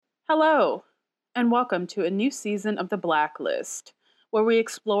Hello, and welcome to a new season of The Blacklist, where we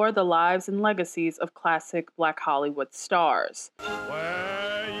explore the lives and legacies of classic Black Hollywood stars.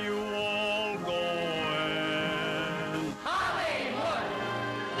 Where you all going? Hollywood!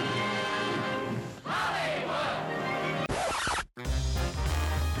 Hollywood!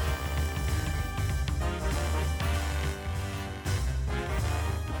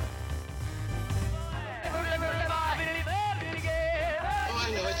 Oh,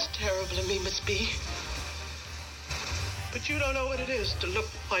 I know it's terrible of me, Miss B. But you don't know what it is to look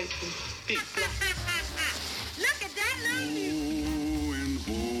white and be black. Look at that lady. Going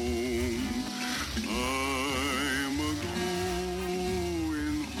home. I'm a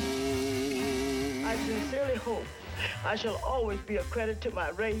going home. I sincerely hope I shall always be a credit to my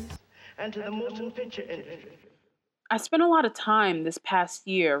race and to the motion picture industry. I spent a lot of time this past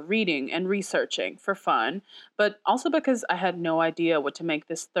year reading and researching for fun, but also because I had no idea what to make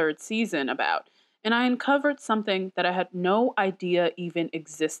this third season about. And I uncovered something that I had no idea even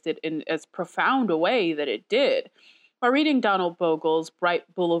existed in as profound a way that it did. By reading Donald Bogle's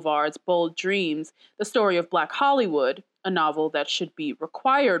Bright Boulevard's Bold Dreams, The Story of Black Hollywood, a novel that should be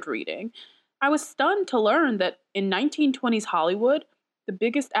required reading, I was stunned to learn that in 1920s Hollywood, the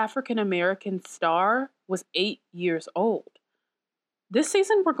biggest African American star was 8 years old. This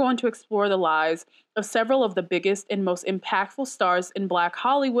season, we're going to explore the lives of several of the biggest and most impactful stars in Black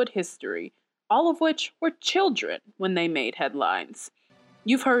Hollywood history, all of which were children when they made headlines.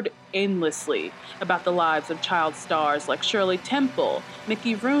 You've heard endlessly about the lives of child stars like Shirley Temple,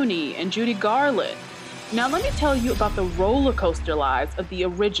 Mickey Rooney, and Judy Garland. Now let me tell you about the roller coaster lives of the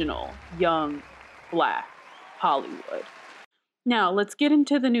original young Black Hollywood. Now let's get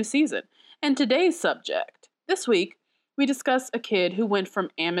into the new season and today's subject. This week, we discuss a kid who went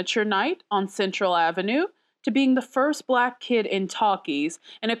from amateur night on Central Avenue to being the first Black kid in Talkies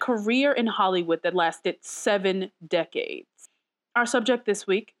and a career in Hollywood that lasted 7 decades. Our subject this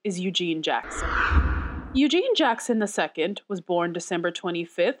week is Eugene Jackson. Eugene Jackson II was born December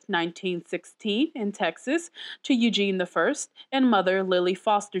 25th, 1916 in Texas to Eugene I and mother Lily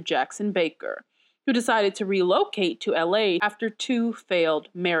Foster Jackson Baker, who decided to relocate to LA after 2 failed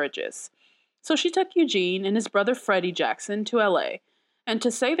marriages. So she took Eugene and his brother Freddie Jackson to LA, and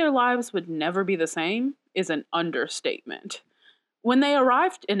to say their lives would never be the same is an understatement. When they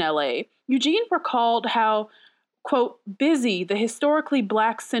arrived in LA, Eugene recalled how, quote, busy the historically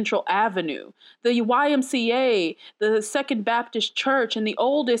Black Central Avenue, the YMCA, the Second Baptist Church, and the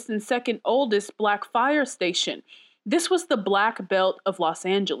oldest and second oldest Black fire station. This was the Black Belt of Los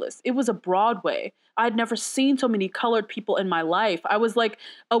Angeles. It was a Broadway. I'd never seen so many colored people in my life. I was like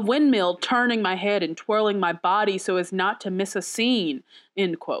a windmill turning my head and twirling my body so as not to miss a scene,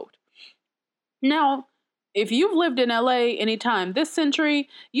 end quote. Now, if you've lived in LA anytime this century,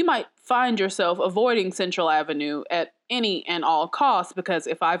 you might find yourself avoiding Central Avenue at any and all costs, because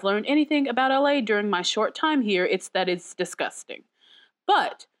if I've learned anything about LA during my short time here, it's that it's disgusting.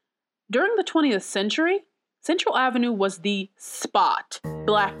 But during the 20th century, Central Avenue was the spot.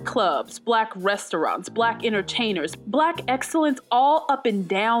 Black clubs, Black restaurants, Black entertainers, Black excellence all up and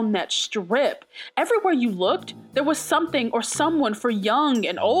down that strip. Everywhere you looked, there was something or someone for young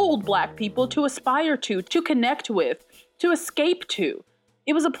and old Black people to aspire to connect with, to escape to.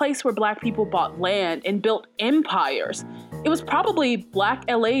 It was a place where Black people bought land and built empires. It was probably Black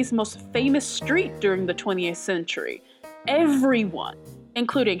LA's most famous street during the 20th century. Everyone,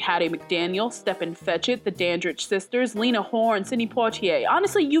 including Hattie McDaniel, Stephen Fetchit, the Dandridge sisters, Lena Horne, Sidney Poitier.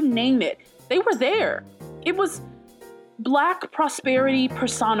 Honestly, you name it. They were there. It was Black prosperity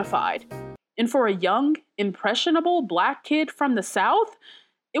personified. And for a young, impressionable Black kid from the South,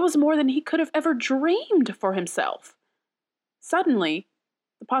 it was more than he could have ever dreamed for himself. Suddenly,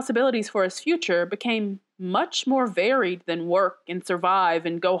 the possibilities for his future became much more varied than work and survive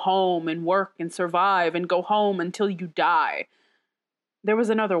and go home and work and survive and go home until you die. There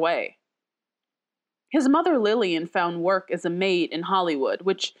was another way. His mother Lillian found work as a maid in Hollywood,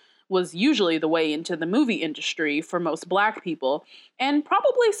 which was usually the way into the movie industry for most Black people, and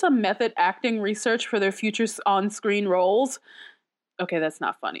probably some method acting research for their future on-screen roles. Okay, that's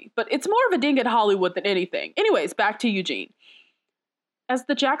not funny, but it's more of a ding at Hollywood than anything. Anyways, back to Eugene. As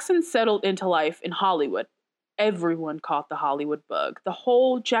the Jacksons settled into life in Hollywood, everyone caught the Hollywood bug. The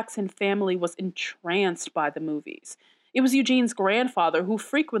whole Jackson family was entranced by the movies. It was Eugene's grandfather who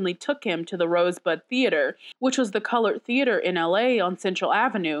frequently took him to the Rosebud Theater, which was the colored theater in LA on Central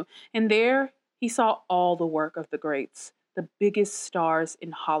Avenue, and there he saw all the work of the greats, the biggest stars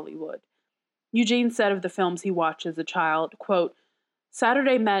in Hollywood. Eugene said of the films he watched as a child, quote,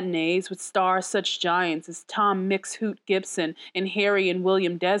 Saturday matinees would star such giants as Tom Mix Hoot Gibson and Harry and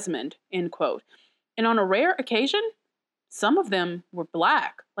William Desmond, end quote. And on a rare occasion, some of them were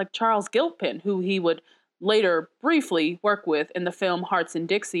black, like Charles Gilpin, who he would later briefly work with in the film Hearts and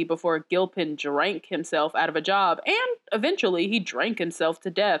Dixie before Gilpin drank himself out of a job, and eventually he drank himself to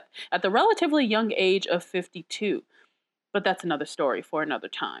death at the relatively young age of 52. But that's another story for another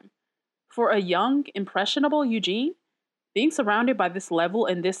time. For a young, impressionable Eugene, being surrounded by this level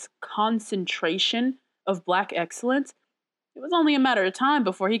and this concentration of black excellence, it was only a matter of time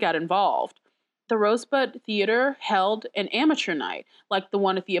before he got involved. The Rosebud Theater held an amateur night, like the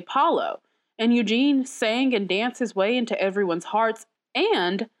one at the Apollo, and Eugene sang and danced his way into everyone's hearts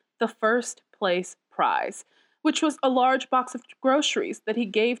and the first place prize, which was a large box of groceries that he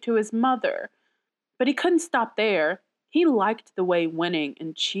gave to his mother. But he couldn't stop there. He liked the way winning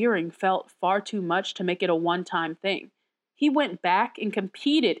and cheering felt far too much to make it a one-time thing. He went back and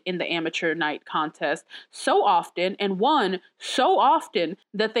competed in the amateur night contest so often and won so often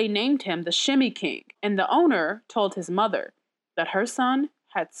that they named him the Shimmy King, and the owner told his mother that her son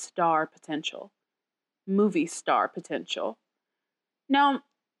had star potential, movie star potential. Now,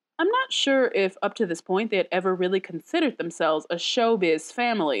 I'm not sure if up to this point they had ever really considered themselves a showbiz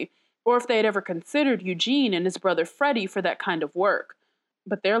family, or if they had ever considered Eugene and his brother Freddie for that kind of work.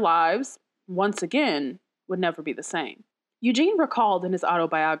 But their lives, once again, would never be the same. Eugene recalled in his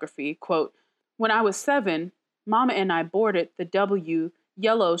autobiography, quote, "When I was 7, Mama and I boarded the W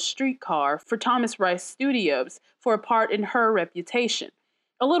yellow streetcar for Thomas Rice Studios for a part in Her Reputation.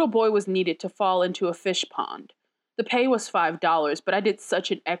 A little boy was needed to fall into a fish pond. The pay was $5, but I did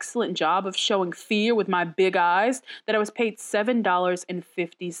such an excellent job of showing fear with my big eyes that I was paid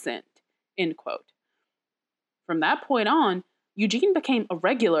 $7.50, end quote. From that point on, Eugene became a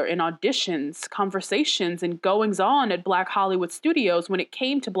regular in auditions, conversations, and goings-on at Black Hollywood studios when it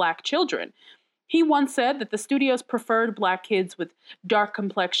came to black children. He once said that the studios preferred black kids with dark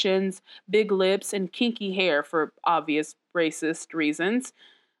complexions, big lips, and kinky hair for obvious racist reasons,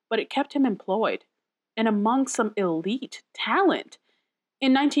 but it kept him employed and among some elite talent.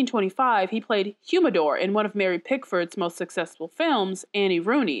 In 1925, he played Humidor in one of Mary Pickford's most successful films, Annie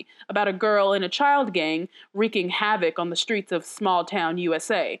Rooney, about a girl in a child gang wreaking havoc on the streets of small-town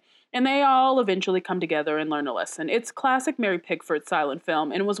USA. And they all eventually come together and learn a lesson. It's classic Mary Pickford silent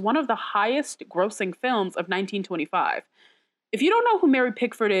film and was one of the highest-grossing films of 1925. If you don't know who Mary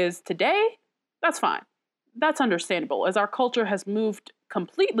Pickford is today, that's fine. That's understandable, as our culture has moved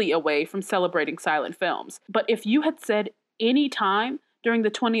completely away from celebrating silent films. But if you had said any time during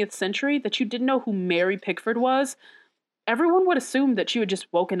the 20th century that you didn't know who Mary Pickford was, everyone would assume that you had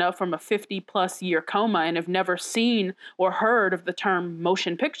just woken up from a 50-plus year coma and have never seen or heard of the term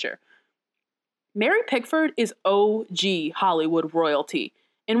motion picture. Mary Pickford is OG Hollywood royalty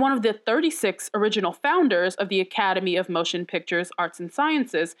and one of the 36 original founders of the Academy of Motion Pictures, Arts and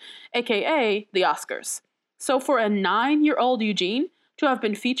Sciences, aka the Oscars. So for a 9-year-old Eugene to have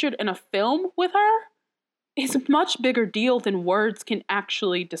been featured in a film with her is a much bigger deal than words can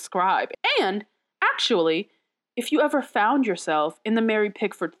actually describe. And, actually, if you ever found yourself in the Mary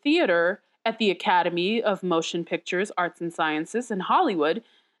Pickford Theater at the Academy of Motion Pictures, Arts and Sciences in Hollywood,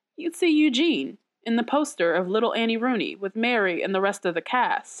 you'd see Eugene in the poster of Little Annie Rooney with Mary and the rest of the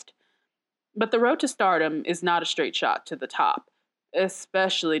cast. But the road to stardom is not a straight shot to the top,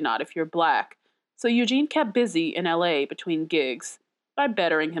 especially not if you're black. So Eugene kept busy in LA between gigs by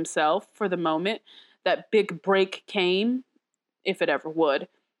bettering himself for the moment that big break came, if it ever would.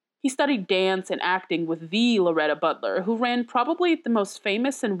 He studied dance and acting with the Loretta Butler, who ran probably the most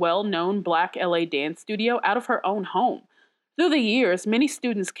famous and well-known black LA dance studio out of her own home. Through the years, many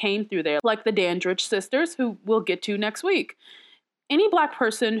students came through there, like the Dandridge sisters, who we'll get to next week. Any black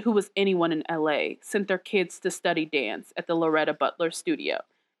person who was anyone in LA sent their kids to study dance at the Loretta Butler studio,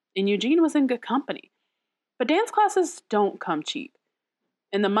 and Eugene was in good company. But dance classes don't come cheap,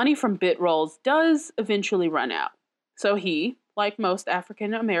 and the money from bit roles does eventually run out. So he, like most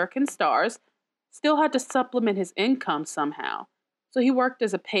African American stars, still had to supplement his income somehow. So he worked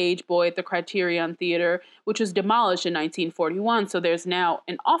as a page boy at the Criterion Theater, which was demolished in 1941, so there's now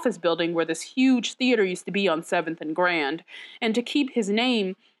an office building where this huge theater used to be on 7th and Grand. And to keep his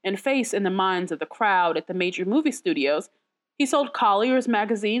name and face in the minds of the crowd at the major movie studios, he sold Collier's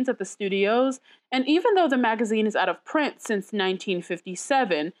magazines at the studios, and even though the magazine is out of print since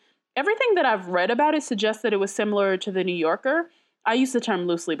 1957, everything that I've read about it suggests that it was similar to the New Yorker. I use the term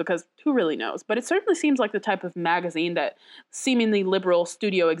loosely because who really knows, but it certainly seems like the type of magazine that seemingly liberal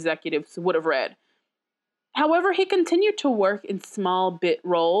studio executives would have read. However, he continued to work in small bit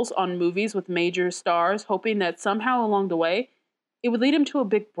roles on movies with major stars, hoping that somehow along the way, it would lead him to a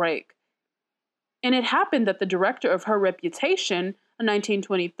big break. And it happened that the director of Her Reputation, a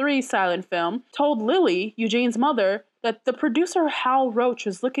 1923 silent film, told Lily, Eugene's mother, that the producer Hal Roach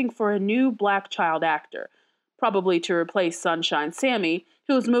was looking for a new black child actor, probably to replace Sunshine Sammy,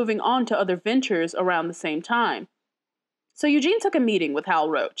 who was moving on to other ventures around the same time. So Eugene took a meeting with Hal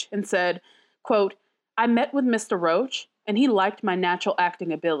Roach and said, quote, I met with Mr. Roach, and he liked my natural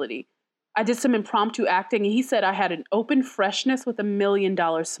acting ability. I did some impromptu acting, and he said I had an open freshness with $1 million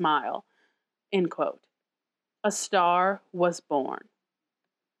smile. End quote. A star was born.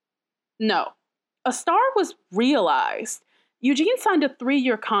 No, a star was realized. Eugene signed a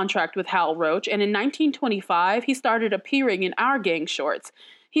 3-year contract with Hal Roach, and in 1925, he started appearing in Our Gang shorts.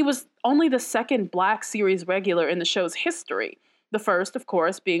 He was only the second black series regular in the show's history. The first, of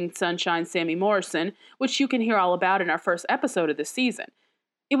course, being Sunshine Sammy Morrison, which you can hear all about in our first episode of this season.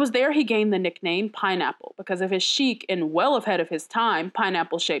 It was there he gained the nickname Pineapple because of his chic and well ahead of his time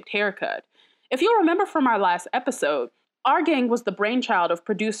pineapple-shaped haircut. If you'll remember from our last episode, Our Gang was the brainchild of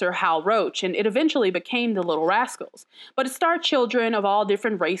producer Hal Roach, and it eventually became the Little Rascals. But it starred children of all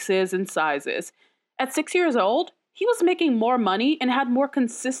different races and sizes. At 6 years old, he was making more money and had more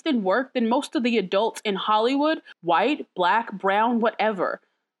consistent work than most of the adults in Hollywood, white, black, brown, whatever.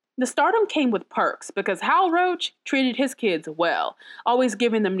 The stardom came with perks because Hal Roach treated his kids well, always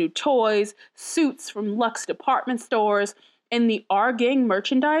giving them new toys, suits from luxe department stores, and the Our Gang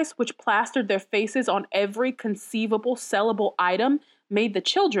merchandise, which plastered their faces on every conceivable sellable item, made the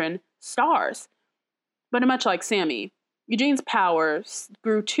children stars. But much like Sammy, Eugene's power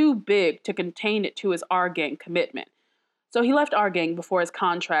grew too big to contain it to his Our Gang commitment. So he left Our Gang before his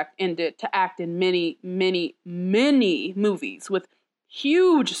contract ended to act in many, many, many movies with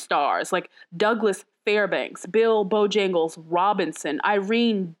huge stars like Douglas Fairbanks, Bill Bojangles Robinson,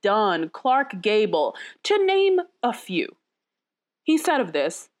 Irene Dunn, Clark Gable, to name a few. He said of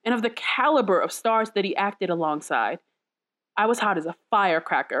this, and of the caliber of stars that he acted alongside, I was hot as a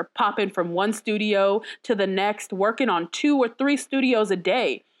firecracker, popping from one studio to the next, working on 2 or 3 studios a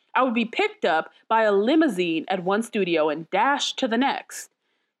day. I would be picked up by a limousine at one studio and dashed to the next.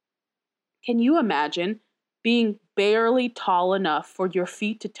 Can you imagine being barely tall enough for your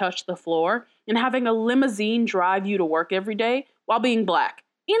feet to touch the floor and having a limousine drive you to work every day while being black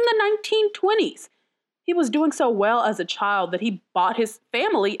in the 1920s? He was doing so well as a child that he bought his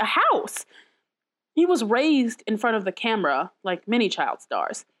family a house. He was raised in front of the camera like many child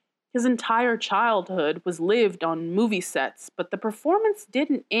stars. His entire childhood was lived on movie sets, but the performance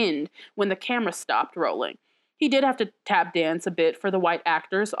didn't end when the camera stopped rolling. He did have to tap dance a bit for the white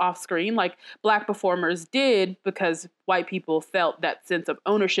actors off screen, like black performers did, because white people felt that sense of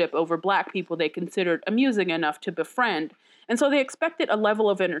ownership over black people they considered amusing enough to befriend. And so they expected a level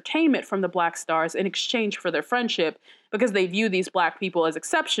of entertainment from the black stars in exchange for their friendship because they view these black people as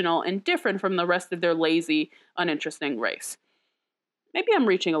exceptional and different from the rest of their lazy, uninteresting race. Maybe I'm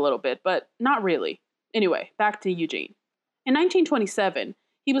reaching a little bit, but not really. Anyway, back to Eugene. In 1927,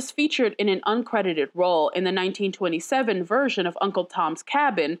 he was featured in an uncredited role in the 1927 version of Uncle Tom's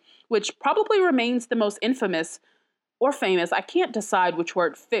Cabin, which probably remains the most infamous or famous, I can't decide which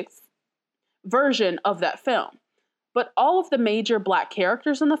word fits, version of that film. But all of the major black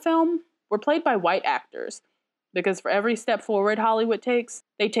characters in the film were played by white actors, because for every step forward Hollywood takes,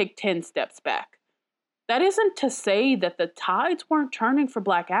 they take 10 steps back. That isn't to say that the tides weren't turning for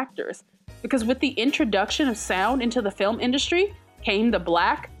black actors, because with the introduction of sound into the film industry came the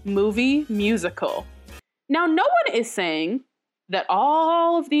black movie musical. Now, no one is saying that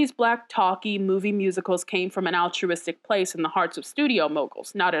all of these black talkie movie musicals came from an altruistic place in the hearts of studio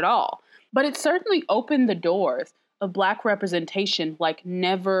moguls, not at all. But it certainly opened the doors of black representation like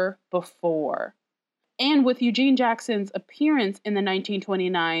never before. And with Eugene Jackson's appearance in the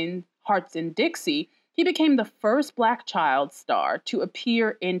 1929 Hearts in Dixie, he became the first black child star to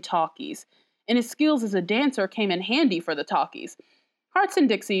appear in Talkies, and his skills as a dancer came in handy for the Talkies. Hearts in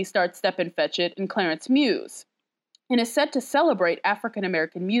Dixie starred Stepin Fetchit and Clarence Muse, and is set to celebrate African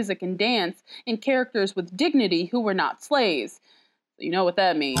American music and dance and characters with dignity who were not slaves. You know what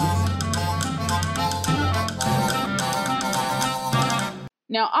that means.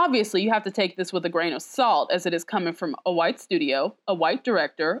 Now, obviously, you have to take this with a grain of salt, as it is coming from a white studio, a white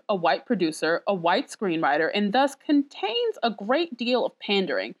director, a white producer, a white screenwriter, and thus contains a great deal of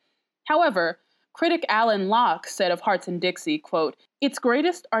pandering. However, critic Alan Locke said of Hearts in Dixie, quote, "Its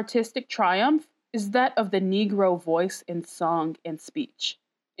greatest artistic triumph is that of the Negro voice in song and speech,"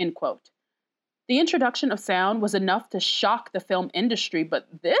 end quote. The introduction of sound was enough to shock the film industry,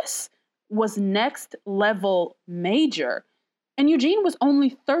 but this was next level major. And Eugene was only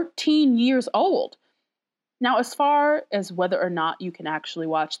 13 years old. Now, as far as whether or not you can actually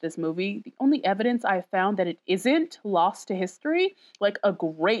watch this movie, the only evidence I have found that it isn't lost to history, like a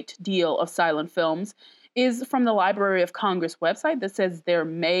great deal of silent films, is from the Library of Congress website that says there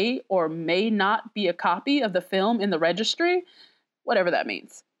may or may not be a copy of the film in the registry, whatever that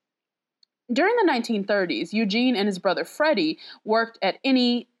means. During the 1930s, Eugene and his brother Freddie worked at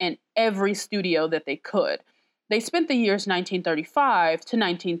any and every studio that they could. They spent the years 1935 to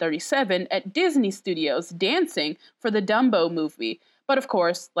 1937 at Disney Studios dancing for the Dumbo movie, but of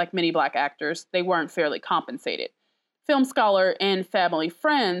course, like many black actors, they weren't fairly compensated. Film scholar and family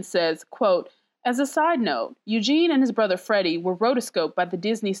friend says, quote, "As a side note, Eugene and his brother Freddie were rotoscoped by the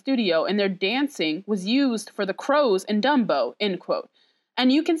Disney studio and their dancing was used for the crows in Dumbo," end quote.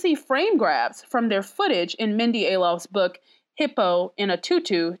 And you can see frame grabs from their footage in Mindy Aloff's book, Hippo in a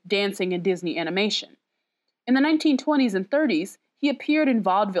Tutu, Dancing in Disney Animation. In the 1920s and 30s, he appeared in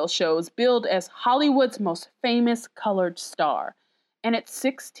vaudeville shows billed as Hollywood's most famous colored star. And at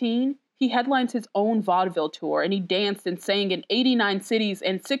 16, he headlined his own vaudeville tour and he danced and sang in 89 cities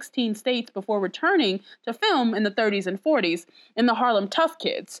and 16 states before returning to film in the 30s and 40s in the Harlem Tough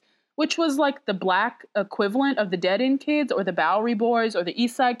Kids, which was like the black equivalent of the Dead End Kids or the Bowery Boys or the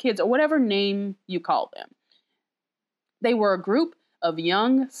East Side Kids or whatever name you call them. They were a group of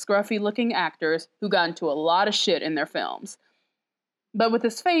young, scruffy-looking actors who got into a lot of shit in their films. But with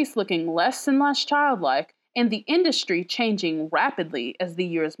his face looking less and less childlike, and the industry changing rapidly as the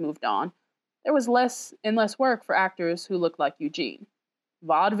years moved on, there was less and less work for actors who looked like Eugene.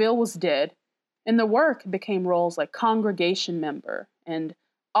 Vaudeville was dead, and the work became roles like congregation member and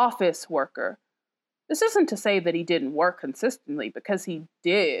office worker. This isn't to say that he didn't work consistently, because he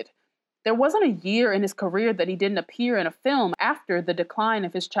did. There wasn't a year in his career that he didn't appear in a film after the decline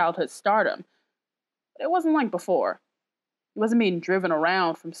of his childhood stardom. But it wasn't like before. He wasn't being driven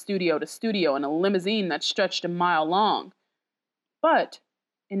around from studio to studio in a limousine that stretched a mile long. But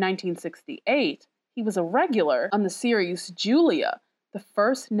in 1968, he was a regular on the series Julia, the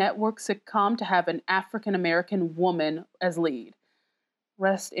first network sitcom to have an African-American woman as lead.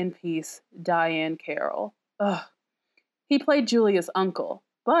 Rest in peace, Diane Carroll. Ugh. He played Julia's uncle,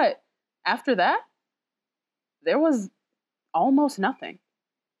 but after that, there was almost nothing.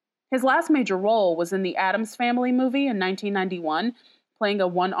 His last major role was in the Addams Family movie in 1991, playing a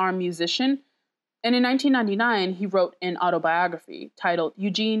one-armed musician. And in 1999, he wrote an autobiography titled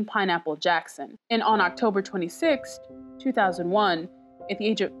Eugene Pineapple Jackson. And on October 26, 2001, at the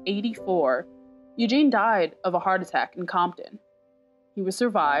age of 84, Eugene died of a heart attack in Compton. He was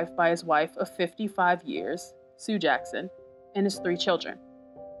survived by his wife of 55 years, Sue Jackson, and his 3 children.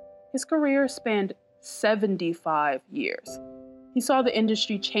 His career spanned 75 years. He saw the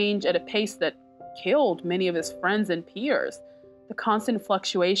industry change at a pace that killed many of his friends and peers. The constant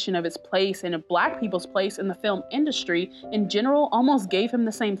fluctuation of his place and of Black people's place in the film industry in general almost gave him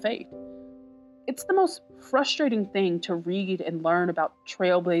the same fate. It's the most frustrating thing to read and learn about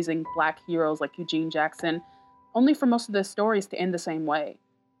trailblazing Black heroes like Eugene Jackson, only for most of the stories to end the same way.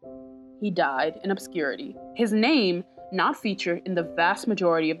 He died in obscurity, his name not featured in the vast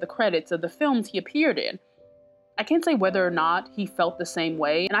majority of the credits of the films he appeared in. I can't say whether or not he felt the same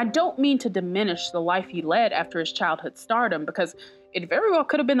way, and I don't mean to diminish the life he led after his childhood stardom, because it very well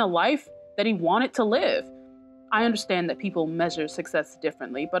could have been the life that he wanted to live. I understand that people measure success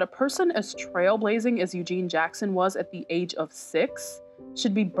differently, but a person as trailblazing as Eugene Jackson was at the age of 6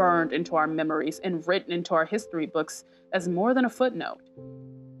 should be burned into our memories and written into our history books as more than a footnote.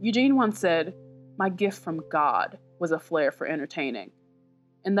 Eugene once said, "My gift from God was a flair for entertaining."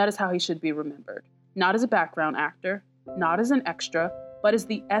 And that is how he should be remembered. Not as a background actor, not as an extra, but as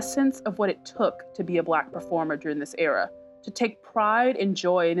the essence of what it took to be a Black performer during this era, to take pride and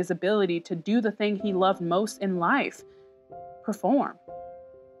joy in his ability to do the thing he loved most in life, perform.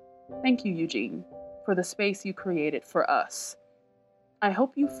 Thank you, Eugene, for the space you created for us. I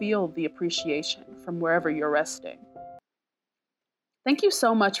hope you feel the appreciation from wherever you're resting. Thank you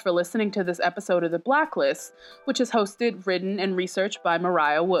so much for listening to this episode of The Blacklist, which is hosted, written, and researched by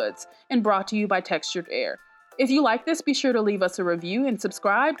Mariah Woods, and brought to you by Textured Air. If you like this, be sure to leave us a review and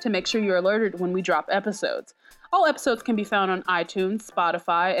subscribe to make sure you're alerted when we drop episodes. All episodes can be found on iTunes,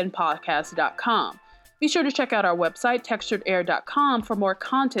 Spotify, and podcast.com. Be sure to check out our website, texturedair.com, for more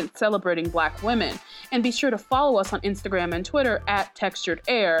content celebrating Black women. And be sure to follow us on Instagram and Twitter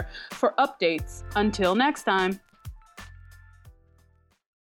 @texturedair for updates. Until next time.